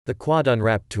The Quad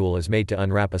Unwrap tool is made to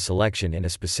unwrap a selection in a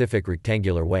specific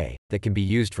rectangular way that can be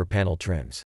used for panel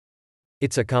trims.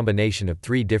 It's a combination of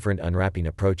 3 different unwrapping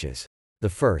approaches. The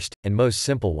first, and most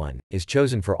simple one, is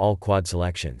chosen for all quad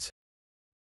selections.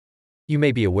 You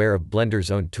may be aware of Blender's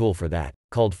own tool for that,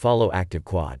 called Follow Active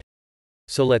Quad.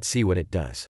 So let's see what it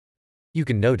does. You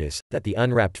can notice that the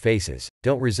unwrapped faces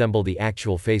don't resemble the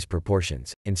actual face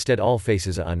proportions, instead all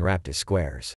faces are unwrapped as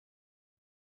squares.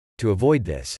 To avoid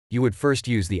this, you would first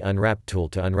use the Unwrap tool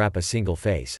to unwrap a single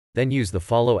face, then use the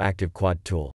Follow Active Quad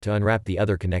tool to unwrap the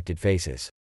other connected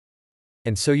faces.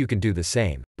 And so you can do the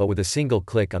same, but with a single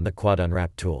click on the Quad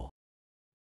Unwrap tool.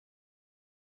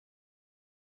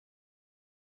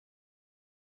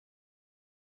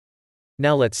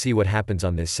 Now let's see what happens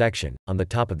on this section, on the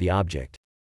top of the object.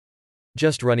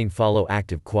 Just running Follow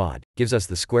Active Quad gives us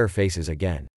the square faces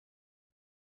again.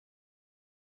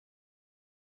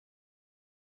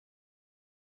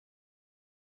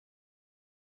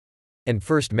 And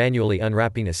first manually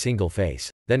unwrapping a single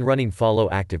face, then running Follow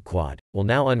Active Quad, will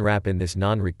now unwrap in this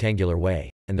non-rectangular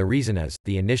way, and the reason is,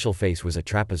 the initial face was a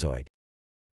trapezoid.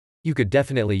 You could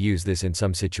definitely use this in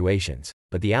some situations,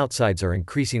 but the outsides are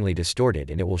increasingly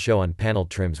distorted and it will show on panel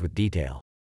trims with detail.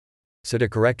 So to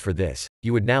correct for this,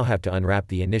 you would now have to unwrap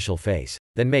the initial face,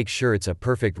 then make sure it's a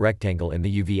perfect rectangle in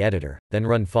the UV editor, then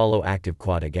run Follow Active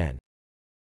Quad again.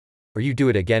 Or you do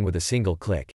it again with a single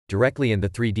click, directly in the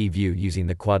 3D view using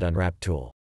the Quad Unwrap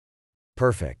tool.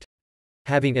 Perfect.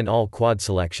 Having an all-quad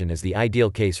selection is the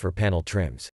ideal case for panel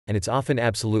trims, and it's often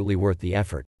absolutely worth the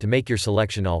effort to make your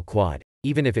selection all quad,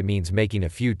 even if it means making a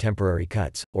few temporary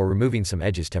cuts, or removing some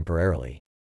edges temporarily.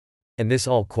 And this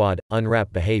all-quad,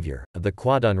 unwrap behavior of the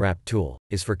Quad Unwrap tool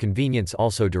is for convenience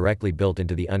also directly built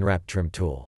into the Unwrap Trim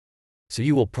tool. So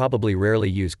you will probably rarely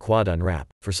use Quad Unwrap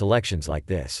for selections like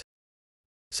this.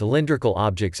 Cylindrical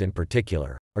objects in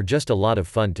particular are just a lot of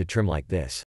fun to trim like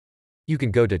this. You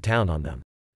can go to town on them.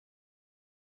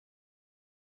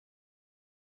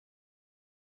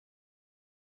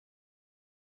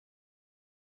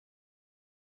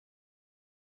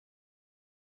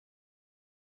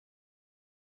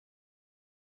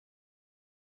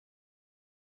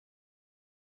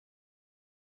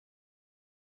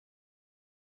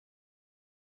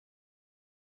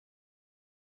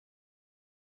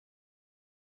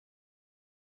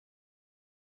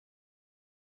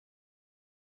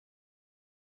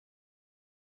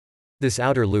 This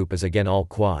outer loop is again all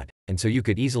quad, and so you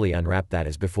could easily unwrap that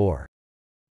as before.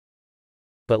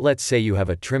 But let's say you have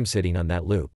a trim sitting on that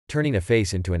loop, turning a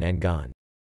face into an n-gon.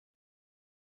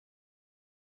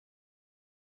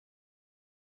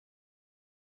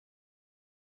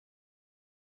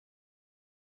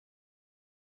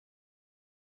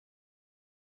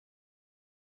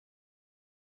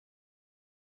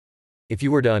 If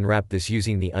you were to unwrap this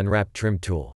using the Unwrap Trim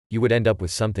tool, you would end up with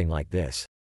something like this.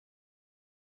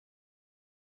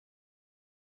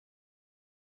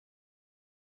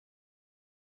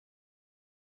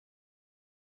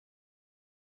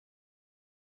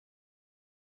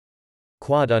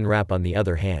 Quad Unwrap, on the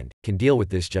other hand, can deal with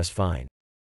this just fine.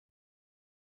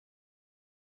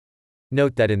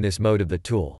 Note that in this mode of the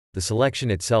tool, the selection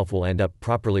itself will end up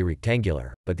properly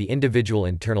rectangular, but the individual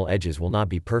internal edges will not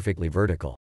be perfectly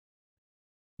vertical.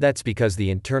 That's because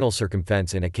the internal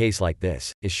circumference in a case like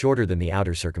this is shorter than the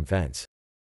outer circumference.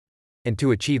 And to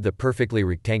achieve the perfectly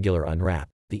rectangular unwrap,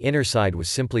 the inner side was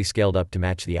simply scaled up to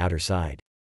match the outer side.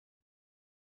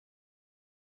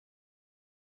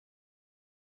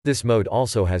 This mode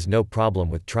also has no problem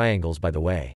with triangles, by the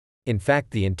way. In fact,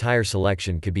 the entire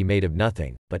selection could be made of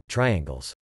nothing but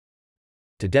triangles.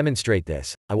 To demonstrate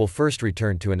this, I will first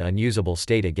return to an unusable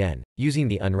state again, using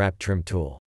the Unwrap Trim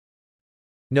tool.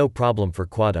 No problem for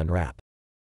Quad Unwrap.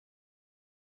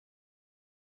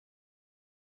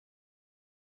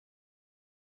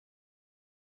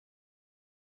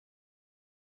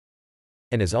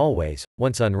 And as always,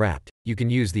 once unwrapped, you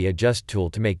can use the Adjust tool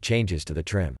to make changes to the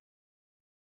trim.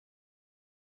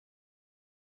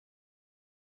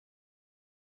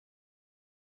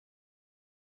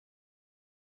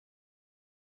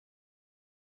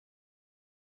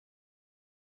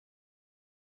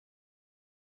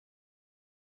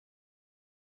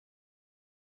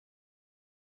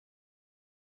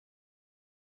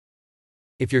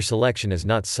 If your selection is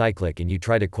not cyclic and you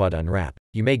try to Quad Unwrap,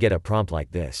 you may get a prompt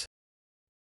like this.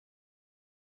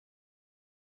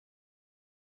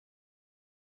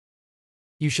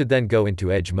 You should then go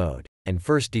into Edge mode, and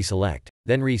first deselect,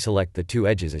 then reselect the 2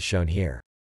 edges as shown here.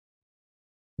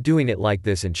 Doing it like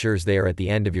this ensures they are at the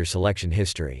end of your selection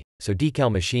history, so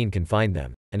DECALmachine can find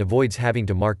them, and avoids having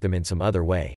to mark them in some other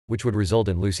way, which would result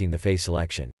in losing the face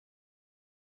selection.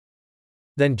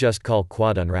 Then just call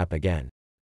quad unwrap again.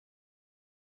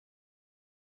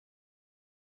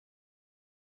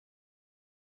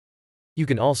 You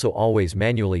can also always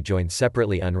manually join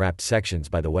separately unwrapped sections,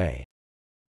 by the way.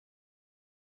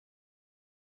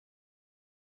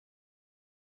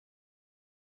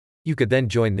 You could then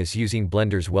join this using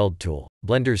Blender's weld tool,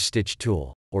 Blender's stitch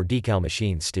tool, or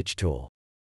DECALmachine stitch tool.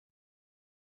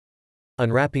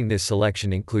 Unwrapping this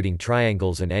selection including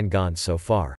triangles and n-gons so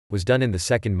far, was done in the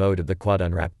second mode of the quad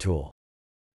unwrap tool.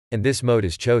 And this mode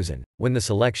is chosen when the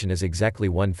selection is exactly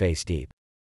one face deep.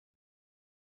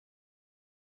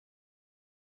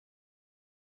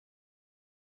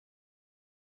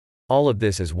 All of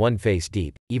this is one face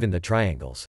deep, even the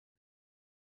triangles.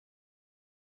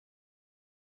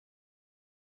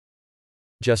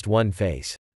 Just one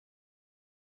face.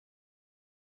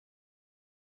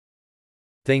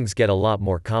 Things get a lot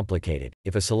more complicated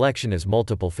if a selection is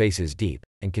multiple faces deep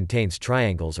and contains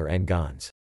triangles or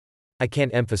n-gons. I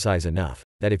can't emphasize enough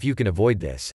that if you can avoid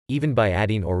this, even by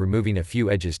adding or removing a few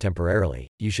edges temporarily,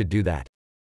 you should do that.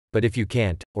 But if you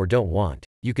can't, or don't want,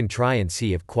 you can try and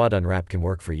see if quad unwrap can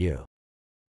work for you.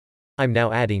 I'm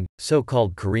now adding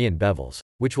so-called Korean bevels,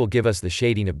 which will give us the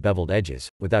shading of beveled edges,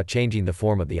 without changing the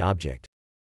form of the object.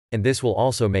 And this will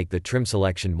also make the trim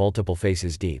selection multiple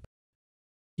faces deep.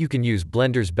 You can use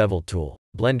Blender's bevel tool,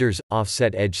 Blender's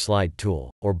offset edge slide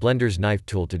tool, or Blender's knife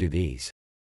tool to do these.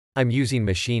 I'm using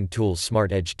Machine Tool's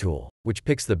Smart Edge tool, which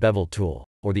picks the bevel tool,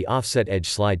 or the offset edge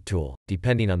slide tool,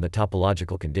 depending on the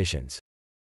topological conditions.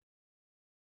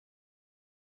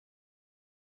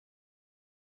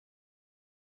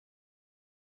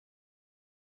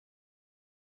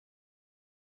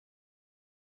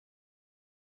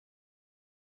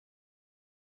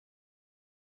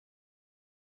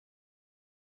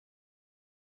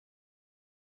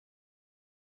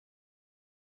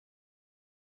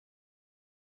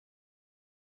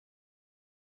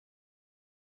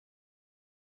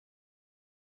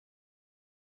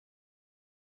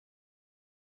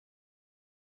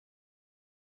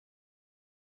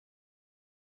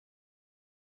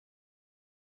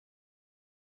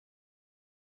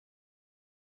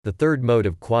 The third mode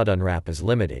of quad unwrap is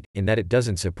limited, in that it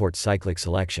doesn't support cyclic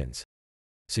selections.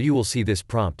 So you will see this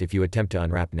prompt if you attempt to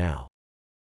unwrap now.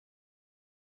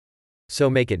 So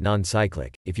make it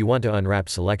non-cyclic, if you want to unwrap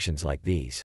selections like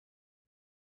these.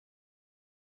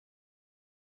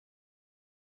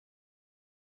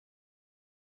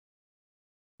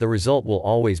 The result will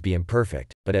always be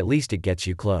imperfect, but at least it gets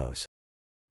you close.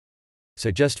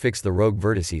 So just fix the rogue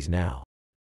vertices now.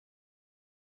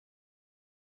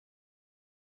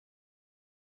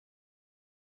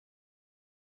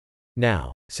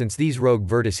 Now, since these rogue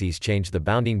vertices change the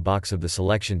bounding box of the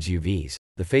selection's UVs,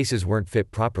 the faces weren't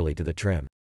fit properly to the trim.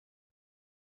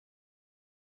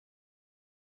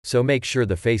 So make sure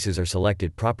the faces are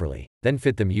selected properly, then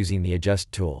fit them using the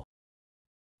Adjust tool.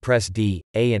 Press D,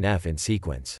 A and F in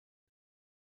sequence.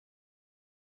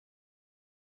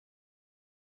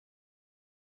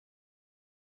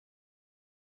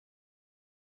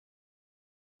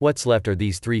 What's left are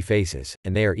these three faces,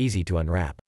 and they are easy to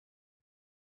unwrap.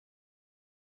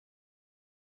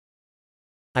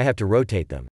 I have to rotate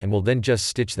them, and will then just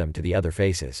stitch them to the other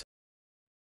faces.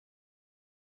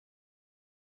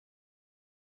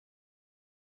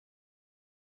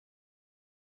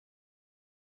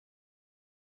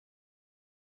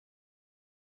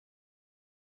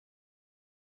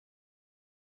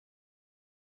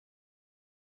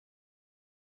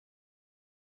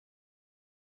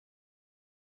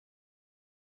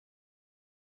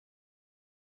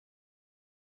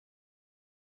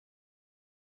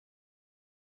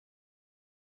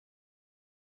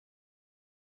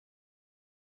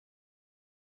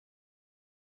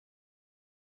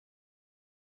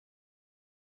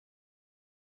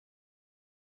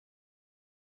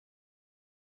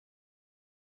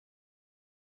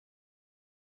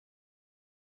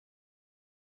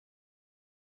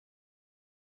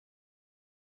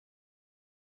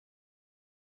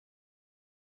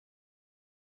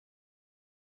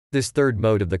 This third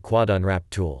mode of the quad unwrap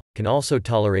tool can also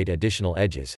tolerate additional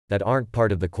edges that aren't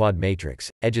part of the quad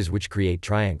matrix, edges which create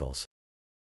triangles.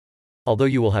 Although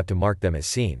you will have to mark them as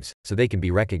seams, so they can be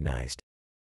recognized.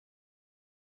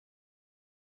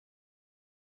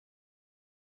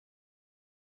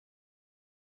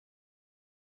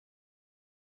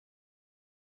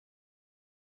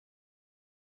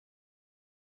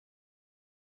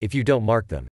 If you don't mark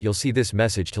them, you'll see this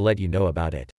message to let you know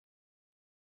about it.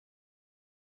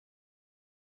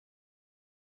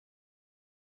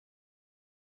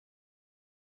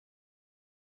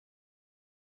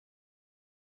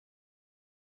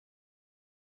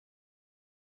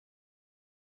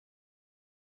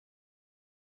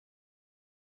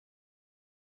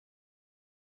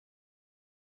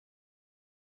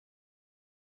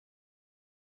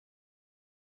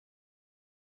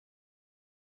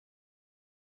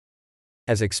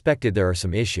 As expected, there are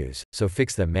some issues, so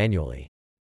fix them manually.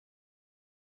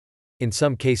 In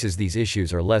some cases these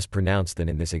issues are less pronounced than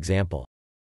in this example.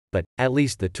 But, at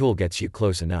least the tool gets you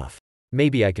close enough.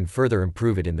 Maybe I can further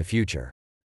improve it in the future.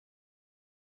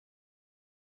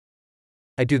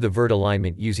 I do the vert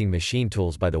alignment using machine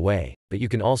tools, by the way, but you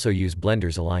can also use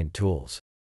Blender's aligned tools.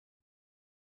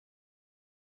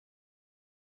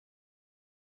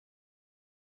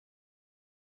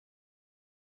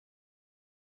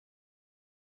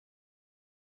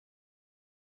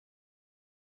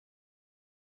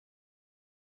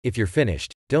 If you're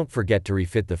finished, don't forget to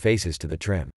refit the faces to the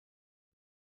trim.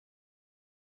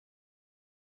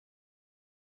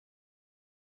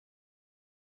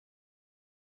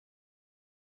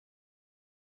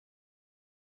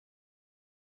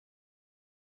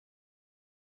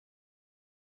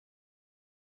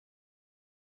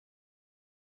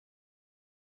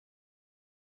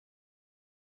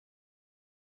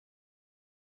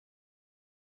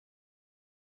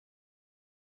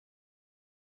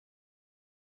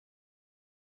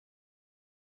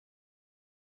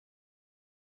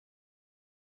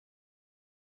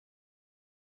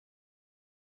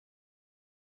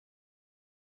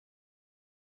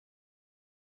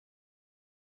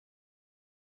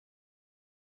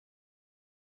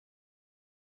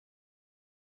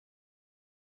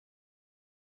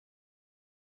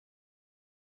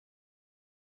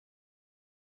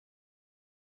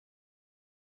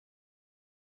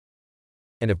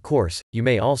 And of course, you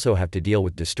may also have to deal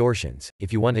with distortions,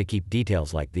 if you want to keep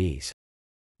details like these.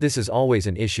 This is always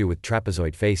an issue with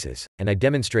trapezoid faces, and I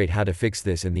demonstrate how to fix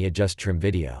this in the Adjust Trim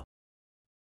video.